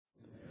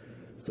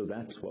So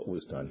that's what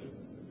was done.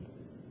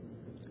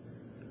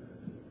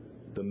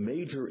 The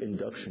major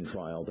induction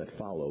trial that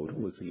followed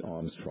was the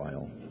ARMS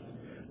trial.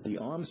 The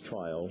ARMS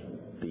trial,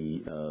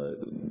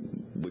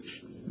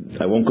 which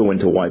I won't go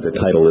into why the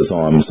title is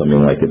ARMS. I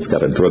mean, like it's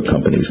got a drug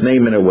company's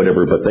name in it or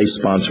whatever, but they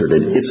sponsored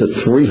it. It's a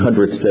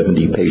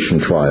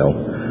 370-patient trial,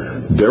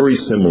 very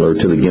similar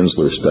to the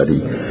Ginsler study.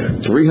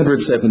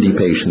 370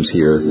 patients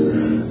here,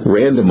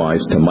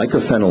 randomized to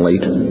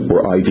mycophenolate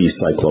or IV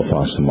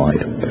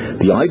cyclophosphamide.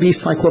 The IV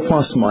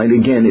cyclophosphamide,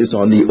 again, is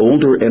on the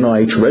older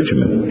NIH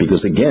regimen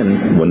because,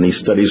 again, when these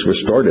studies were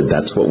started,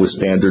 that's what was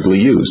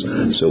standardly used.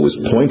 So it was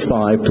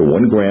 0.5 to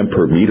 1 gram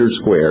per meter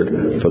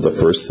squared for the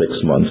first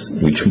 6 months,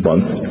 each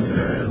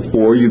month,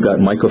 or you got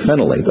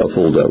mycophenolate, a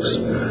full dose.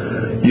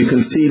 You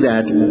can see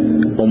that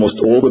almost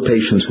all the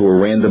patients who were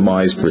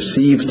randomized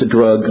received the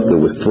drug. The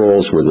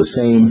withdrawals were the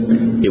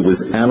same. It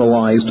was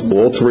analyzed.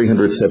 All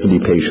 370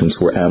 patients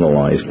were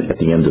analyzed at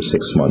the end of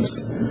 6 months.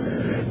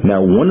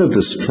 Now, one of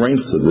the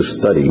strengths of this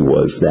study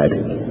was that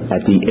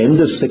at the end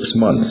of 6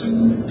 months,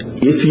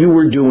 if you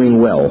were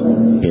doing well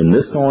in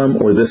this arm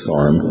or this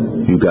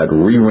arm, you got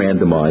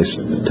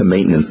re-randomized to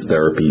maintenance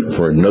therapy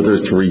for another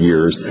 3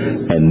 years,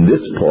 and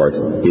this part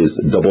is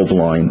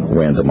double-blind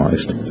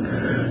randomized.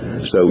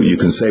 So you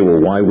can say, well,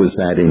 why was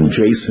that in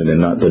JASN and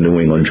not the New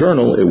England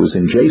Journal? It was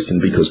in JASN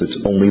because it's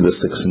only the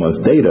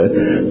 6-month data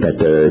that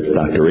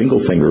Dr.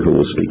 Engelfinger, who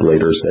will speak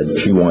later, said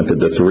she wanted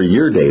the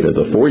 3-year data,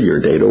 the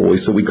 4-year data. We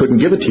said we couldn't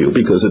give it to you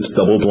because it's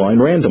double-blind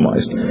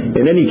randomized.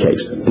 In any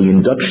case, the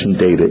induction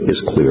data is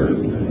clear.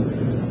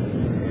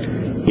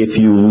 If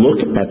you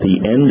look at the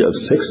end of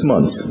 6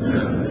 months,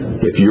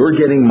 if you're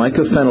getting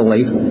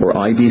mycophenolate or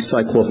IV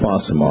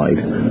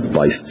cyclophosphamide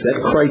by set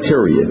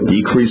criteria,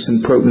 decrease in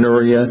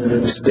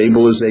proteinuria,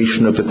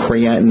 stabilization of the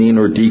creatinine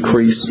or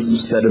decrease,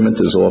 sediment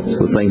is off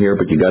the thing here,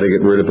 but you got to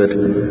get rid of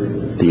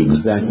it, the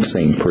exact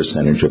same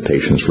percentage of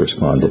patients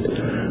responded.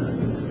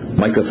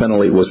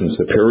 Mycophenolate wasn't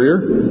superior,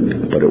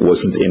 but it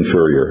wasn't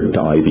inferior to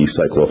IV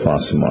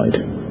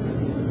cyclophosphamide.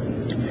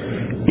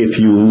 If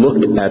you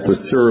looked at the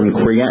serum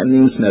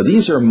creatinines, now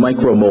these are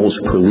micromoles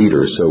per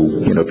liter, so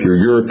if you're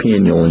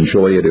European, you'll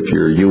enjoy it. If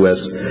you're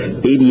US,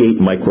 88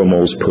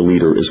 micromoles per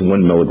liter is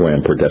 1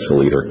 milligram per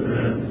deciliter.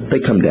 They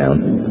come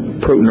down.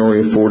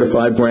 Proteinuria, 4 to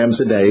 5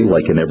 grams a day,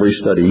 like in every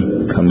study,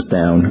 comes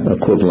down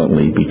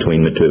equivalently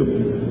between the two.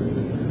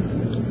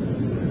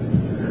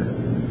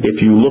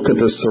 If you look at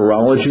the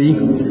serology,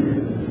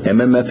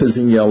 MMF is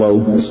in yellow,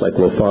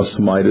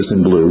 cyclophosphamide is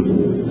in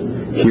blue.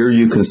 Here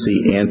you can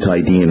see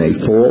anti-DNA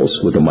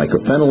falls with the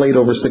mycophenolate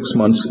over 6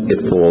 months.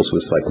 It falls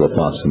with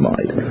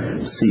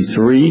cyclophosphamide.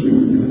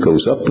 C3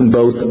 goes up in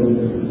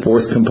both.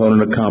 Fourth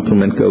component of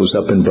complement goes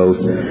up in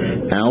both.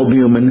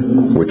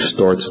 Albumin, which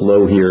starts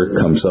low here,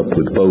 comes up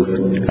with both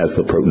as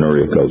the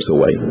proteinuria goes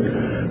away.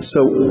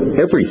 So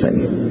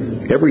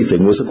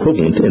everything was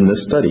equivalent in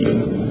this study.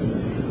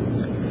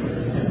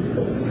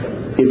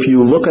 If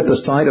you look at the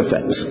side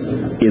effects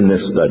in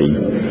this study,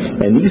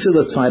 and these are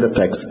the side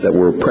effects that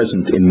were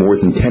present in more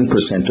than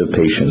 10% of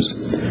patients.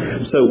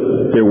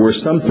 So there were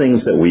some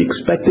things that we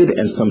expected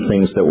and some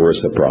things that were a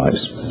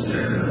surprise.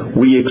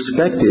 We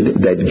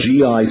expected that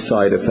GI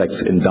side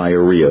effects and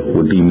diarrhea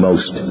would be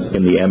most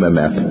in the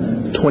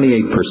MMF.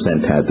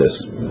 28% had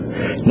this.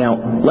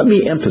 Now, let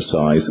me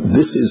emphasize,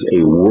 this is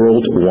a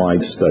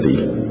worldwide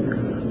study.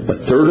 A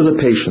third of the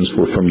patients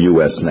were from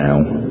U.S. now,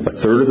 a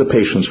third of the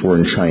patients were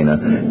in China,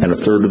 and a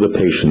third of the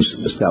patients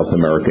South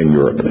America and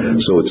Europe.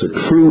 So it's a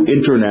true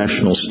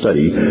international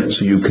study,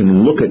 so you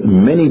can look at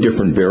many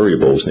different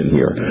variables in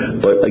here.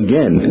 But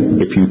again,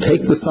 if you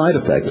take the side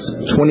effects,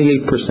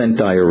 28%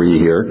 diarrhea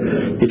here.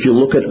 If you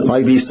look at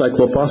IV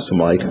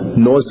cyclophosphamide,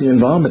 nausea and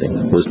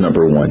vomiting was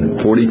number one,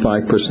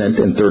 45%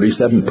 and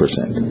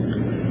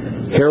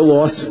 37%. Hair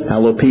loss,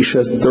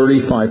 alopecia,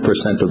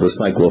 35% of the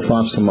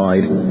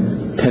cyclophosphamide,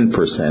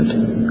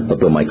 10% of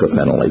the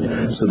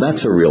mycophenolate. So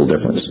that's a real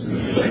difference.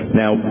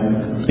 Now,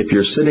 if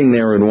you're sitting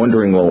there and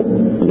wondering, well,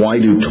 why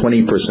do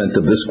 20%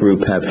 of this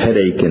group have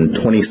headache and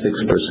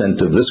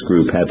 26% of this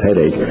group have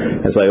headache?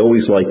 As I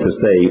always like to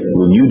say,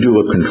 when you do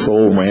a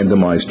controlled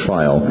randomized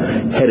trial,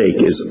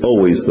 headache is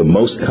always the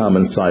most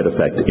common side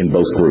effect in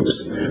both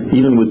groups.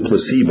 Even with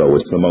placebo,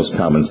 it's the most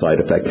common side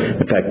effect.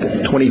 In fact,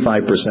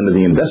 25% of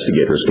the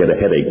investigators get a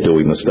headache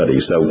doing the study.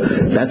 So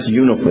that's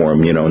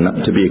uniform,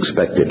 not to be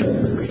expected.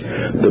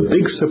 The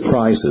big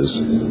surprises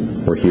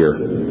were here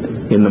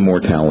in the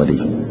mortality.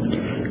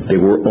 There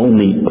were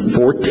only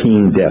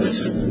 14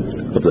 deaths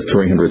of the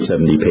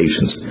 370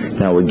 patients.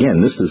 Now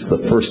again, this is the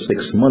first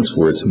 6 months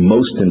where it's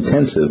most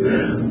intensive,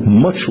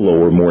 much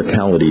lower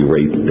mortality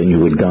rate than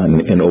you had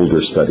gotten in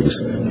older studies.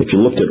 If you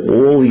looked at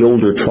all the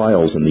older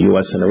trials in the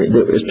U.S.,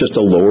 it's just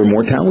a lower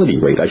mortality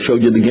rate. I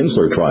showed you the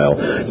Ginsler trial,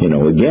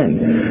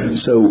 again.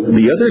 So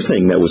the other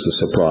thing that was a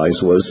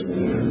surprise was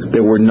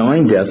there were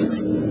 9 deaths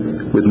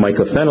with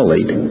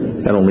mycophenolate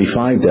and only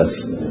 5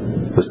 deaths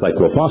with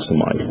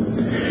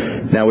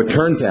cyclophosphamide. Now it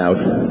turns out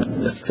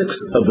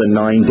 6 of the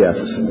 9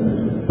 deaths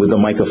with the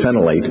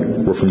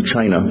mycophenolate were from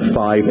China,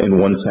 5 in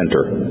one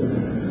center.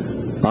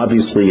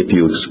 Obviously, if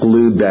you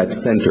exclude that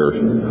center,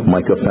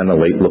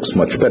 mycophenolate looks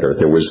much better.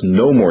 There was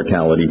no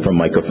mortality from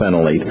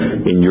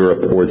mycophenolate in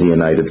Europe or the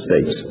United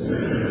States.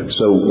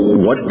 So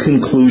what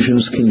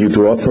conclusions can you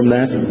draw from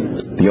that?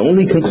 The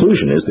only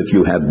conclusion is if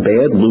you have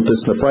bad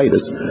lupus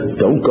nephritis,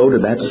 don't go to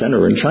that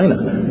center in China.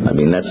 I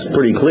mean, that's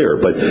pretty clear.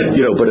 But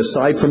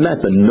aside from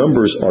that, the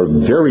numbers are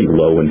very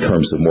low in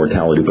terms of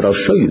mortality. But I'll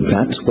show you,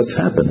 that's what's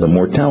happened. The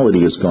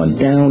mortality has gone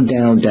down,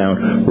 down,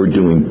 down. We're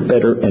doing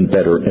better and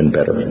better and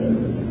better.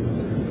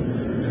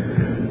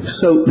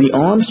 So the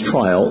ARMS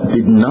trial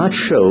did not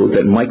show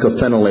that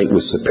mycophenolate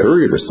was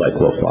superior to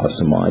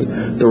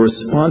cyclophosphamide. The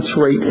response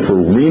rate for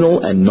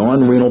renal and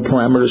non-renal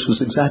parameters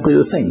was exactly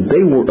the same.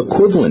 They were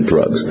equivalent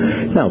drugs.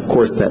 Now, of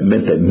course, that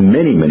meant that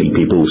many, many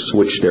people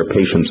switched their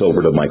patients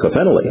over to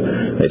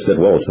mycophenolate. They said,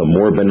 well, it's a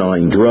more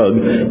benign drug.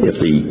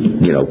 If the,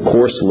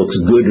 course looks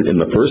good in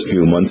the first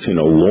few months,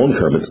 long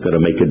term, it's going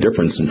to make a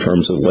difference in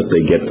terms of what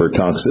they get for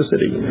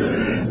toxicity.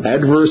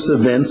 Adverse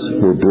events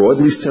were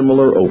broadly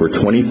similar over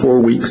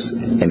 24 weeks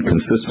and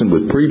consistent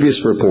with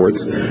previous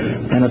reports.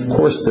 And of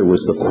course, there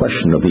was the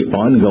question of the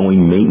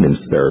ongoing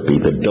maintenance therapy,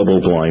 the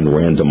double-blind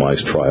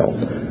randomized trial.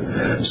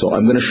 So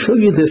I'm going to show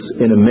you this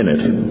in a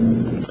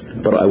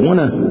minute, but I want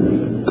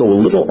to go a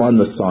little on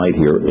the side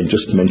here and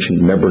just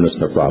mention membranous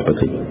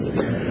nephropathy.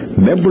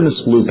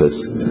 Membranous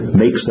lupus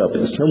makes up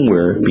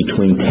somewhere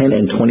between 10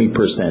 and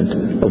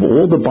 20% of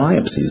all the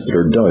biopsies that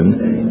are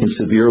done in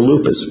severe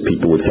lupus,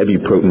 people with heavy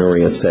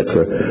proteinuria,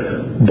 etc.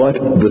 But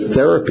the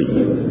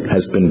therapy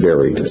has been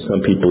varied.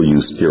 Some people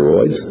use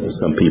steroids,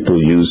 some people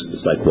use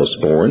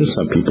cyclosporin,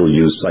 some people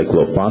use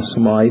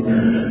cyclophosphamide.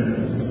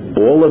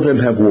 All of them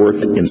have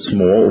worked in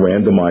small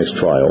randomized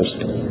trials.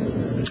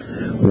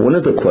 One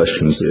of the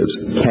questions is,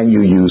 can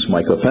you use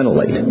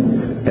mycophenolate?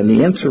 And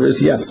the answer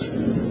is yes.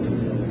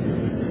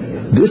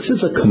 This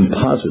is a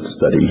composite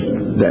study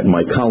that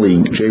my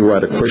colleague J.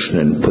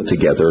 Radhakrishnan put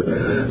together,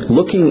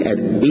 looking at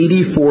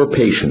 84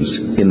 patients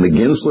in the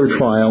Ginsler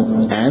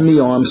trial and the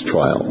ARMS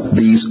trial.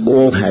 These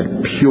all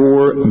had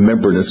pure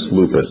membranous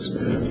lupus,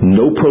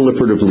 no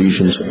proliferative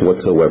lesions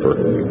whatsoever.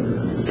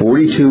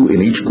 42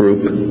 in each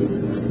group.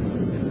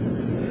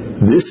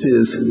 This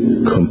is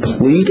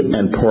complete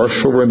and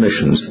partial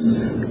remissions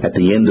at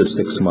the end of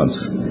 6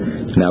 months.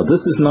 Now,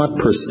 this is not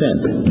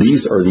percent.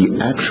 These are the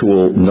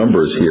actual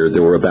numbers here.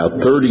 There were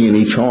about 30 in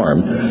each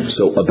arm,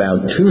 so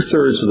about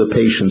 2/3 of the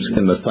patients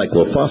in the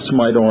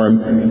cyclophosphamide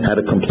arm had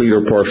a complete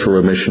or partial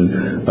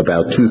remission,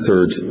 about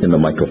 2/3 in the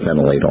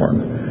mycophenolate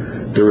arm.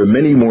 There are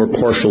many more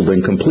partial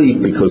than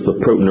complete because the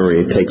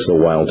proteinuria takes a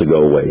while to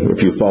go away.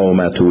 If you follow them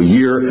out to a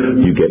year,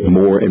 you get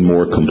more and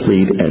more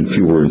complete and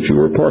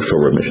fewer partial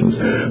remissions.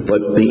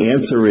 But the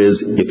answer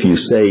is, if you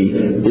say,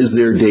 is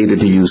there data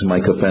to use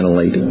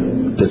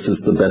mycophenolate? This is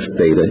the best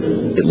data.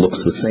 It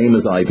looks the same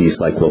as IV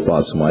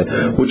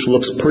cyclophosphamide, which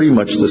looks pretty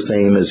much the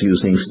same as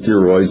using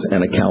steroids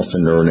and a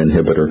calcineurin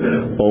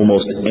inhibitor.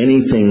 Almost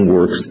anything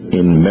works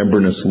in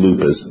membranous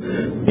lupus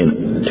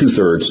in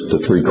 2/3 to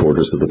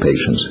 3/4 of the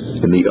patients.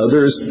 In the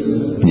others,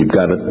 you've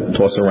got to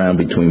toss around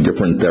between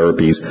different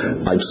therapies.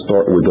 I'd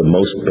start with the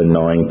most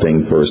benign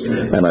thing first,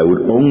 and I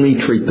would only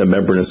treat the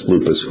membranous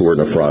lupus who are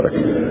nephrotic.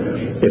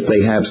 If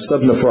they have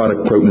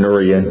subnephrotic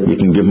proteinuria, you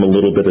can give them a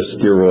little bit of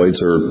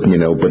steroids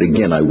but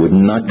again, I would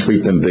not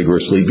treat them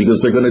vigorously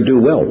because they're going to do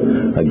well.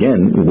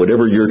 Again,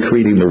 whatever you're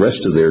treating the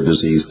rest of their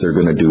disease, they're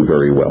going to do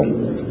very well.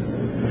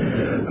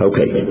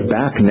 Okay,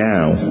 back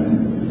now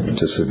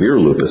to severe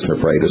lupus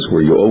nephritis,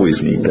 where you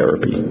always need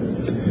therapy.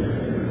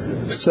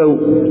 So,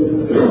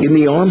 in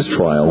the ARMS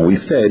trial, we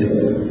said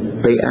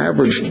they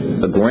averaged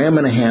 1.5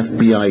 grams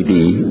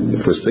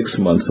BID for 6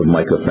 months of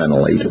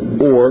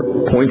mycophenolate,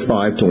 or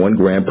 0.5 to 1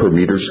 gram per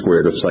meter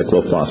squared of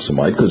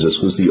cyclophosphamide, because this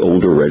was the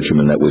older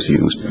regimen that was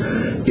used.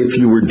 If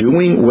you were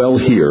doing well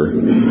here,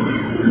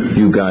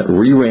 you got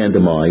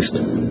re-randomized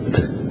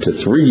to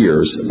 3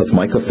 years of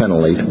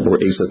mycophenolate or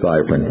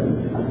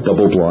azathioprine,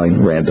 double-blind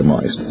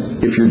randomized.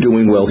 If you're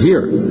doing well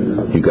here,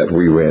 you got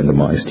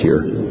re-randomized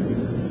here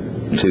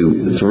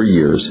to 3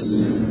 years.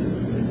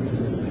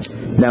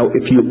 Now,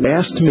 if you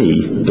asked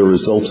me the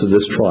results of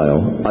this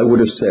trial, I would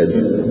have said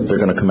they're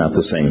going to come out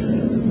the same.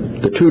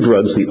 The two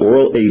drugs, the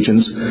oral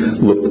agents,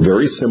 look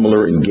very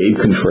similar in Gabe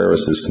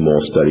Contreras' small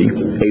study.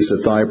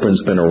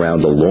 Azathioprine's been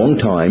around a long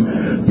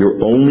time.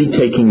 You're only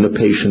taking the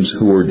patients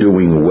who are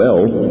doing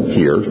well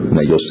here.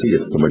 Now, you'll see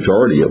it's the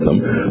majority of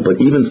them. But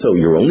even so,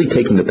 you're only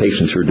taking the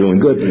patients who are doing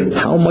good.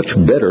 How much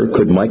better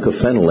could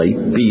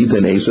mycophenolate be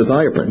than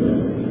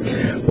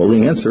azathioprine? Well,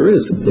 the answer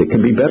is it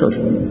can be better.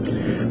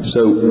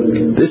 So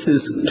this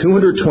is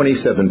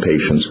 227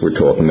 patients we're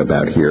talking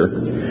about here.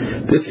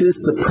 This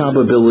is the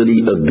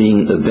probability of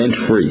being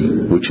event-free,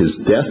 which is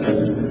death,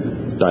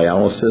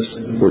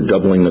 dialysis, or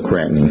doubling the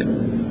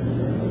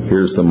creatinine.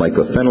 Here's the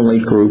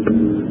mycophenolate group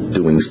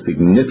doing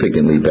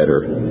significantly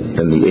better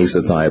than the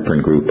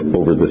azathioprine group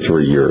over the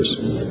 3 years.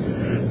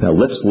 Now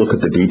let's look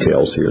at the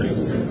details here.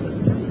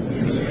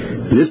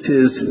 This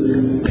is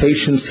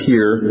patients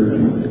here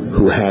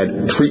who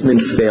had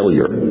treatment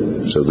failure.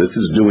 So this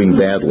is doing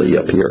badly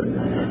up here.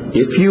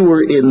 If you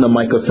were in the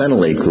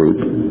mycophenolate group,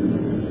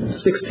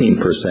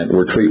 16%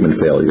 were treatment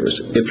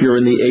failures. If you're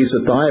in the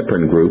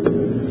azathioprine group,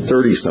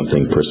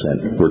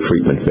 30-something% were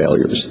treatment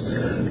failures.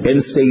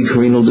 End-stage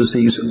renal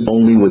disease,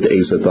 only with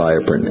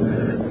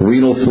azathioprine.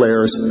 Renal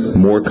flares,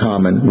 more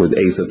common with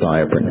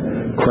azathioprine.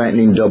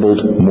 Creatinine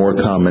doubled, more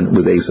common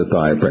with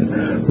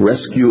azathioprine.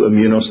 Rescue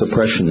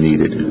immunosuppression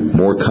needed,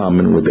 more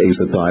common with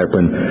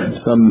azathioprine.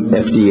 Some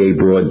FDA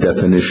broad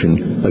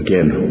definition,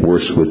 again,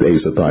 worse with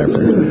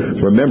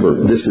azathioprine.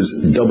 Remember, this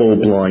is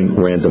double-blind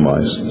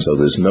randomized, so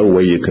there's no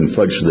way you can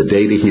fudge the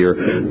data here.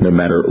 No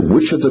matter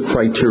which of the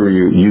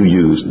criteria you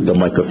used, the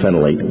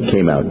mycophenolate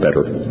came out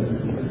better.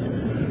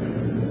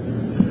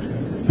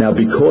 Now,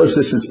 because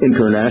this is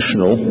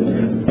international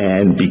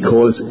and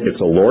because it's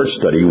a large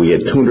study, we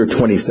had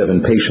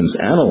 227 patients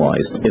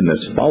analyzed in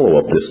this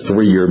follow-up, this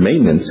 3-year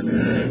maintenance.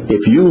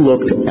 If you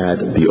looked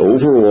at the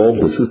overall,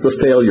 this is the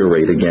failure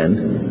rate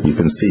again, you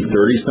can see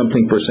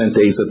 30-something%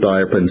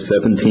 azathioprine,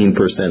 17%,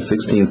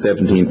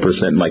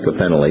 16-17%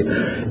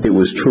 mycophenolate. It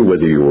was true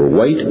whether you were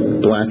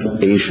white, black,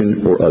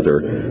 Asian, or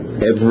other.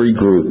 Every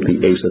group, the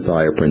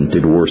azathioprine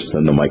did worse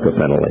than the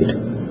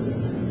mycophenolate.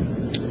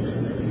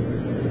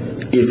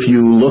 If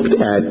you looked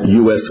at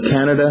U.S.,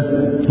 Canada,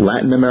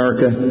 Latin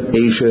America,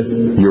 Asia,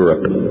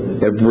 Europe,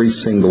 every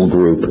single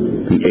group,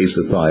 the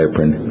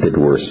azathioprine did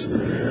worse.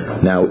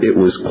 Now, it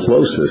was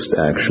closest,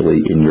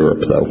 actually, in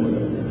Europe, though.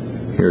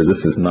 Here,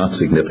 this is not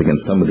significant.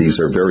 Some of these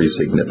are very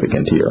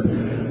significant here.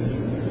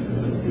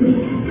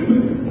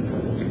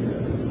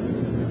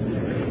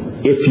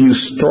 If you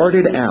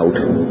started out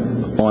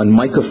on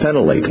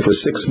mycophenolate for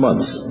 6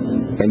 months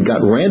and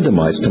got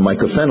randomized to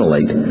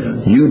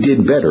mycophenolate, you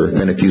did better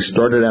than if you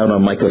started out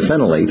on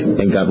mycophenolate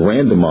and got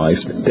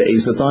randomized to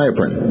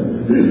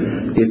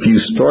azathioprine. If you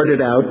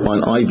started out on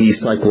IV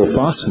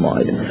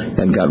cyclophosphamide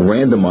and got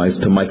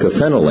randomized to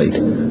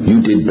mycophenolate,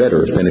 you did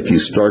better than if you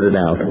started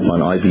out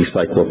on IV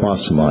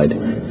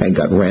cyclophosphamide and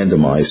got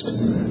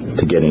randomized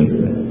to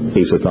getting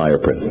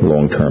azathioprine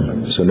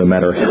long-term. So no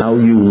matter how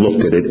you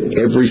looked at it,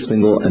 every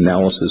single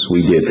analysis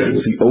we did,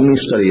 it's the only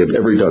study I've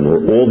ever done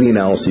where all the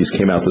analyses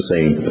came out the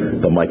same,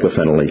 the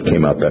mycophenolate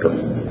came out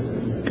better.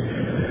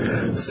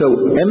 So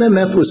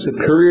MMF was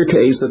superior to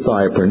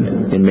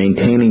azathioprine in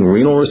maintaining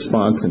renal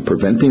response and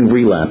preventing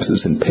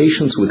relapses in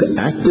patients with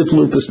active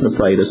lupus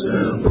nephritis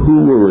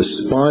who were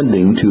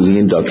responding to the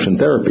induction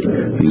therapy.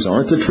 These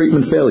aren't the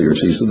treatment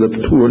failures. These are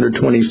the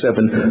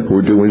 227 who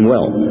are doing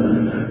well.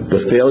 The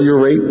failure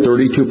rate,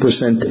 32%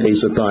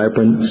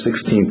 azathioprine,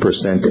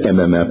 16%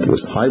 MMF,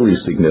 was highly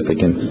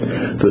significant.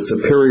 The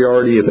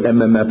superiority of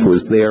MMF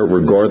was there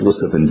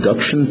regardless of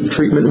induction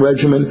treatment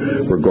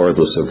regimen,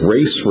 regardless of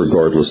race,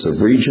 regardless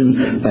of region,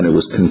 and it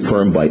was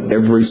confirmed by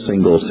every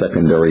single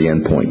secondary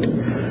endpoint.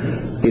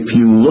 If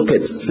you look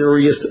at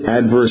serious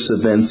adverse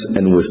events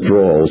and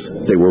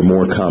withdrawals, they were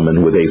more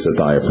common with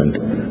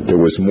azathioprine. There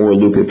was more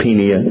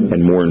leukopenia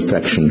and more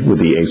infection with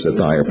the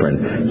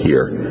azathioprine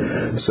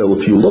here. So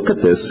if you look at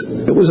this,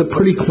 it was a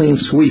pretty clean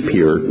sweep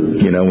here,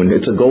 and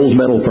it's a gold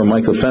medal for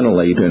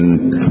mycophenolate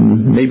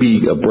and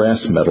maybe a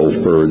brass medal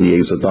for the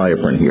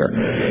azathioprine here.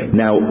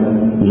 Now,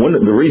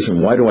 the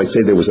reason, why do I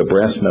say there was a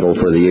brass medal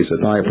for the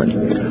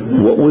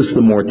azathioprine? What was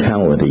the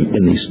mortality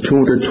in these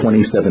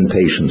 227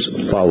 patients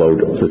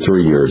followed for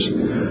 3 years?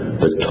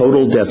 The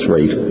total death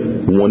rate,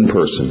 1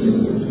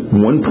 person.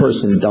 1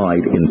 person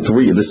died in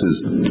 3, this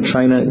is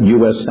China,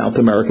 U.S., South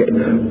America,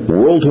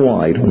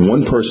 worldwide,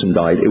 1 person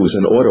died. It was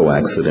an auto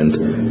accident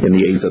in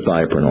the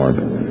azathioprine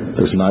arm.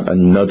 There's not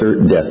another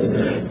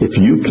death. If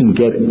you can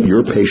get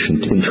your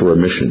patient into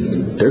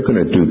remission, they're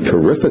going to do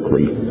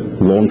terrifically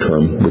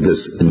long-term with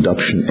this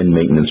induction and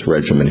maintenance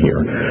regimen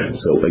here.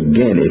 So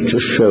again, it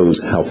just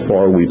shows how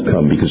far we've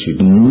come because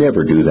you'd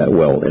never do that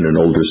well in an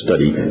older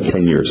study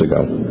 10 years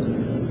ago.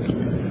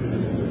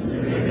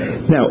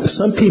 Now,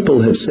 some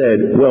people have said,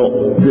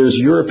 well, there's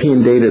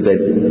European data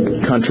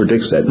that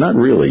contradicts that. Not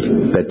really.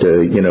 That,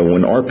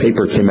 when our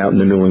paper came out in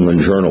the New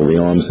England Journal, the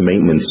arms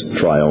maintenance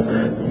trial,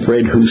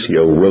 Fred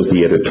Husio wrote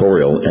the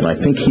editorial, and I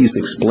think he's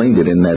explained it in that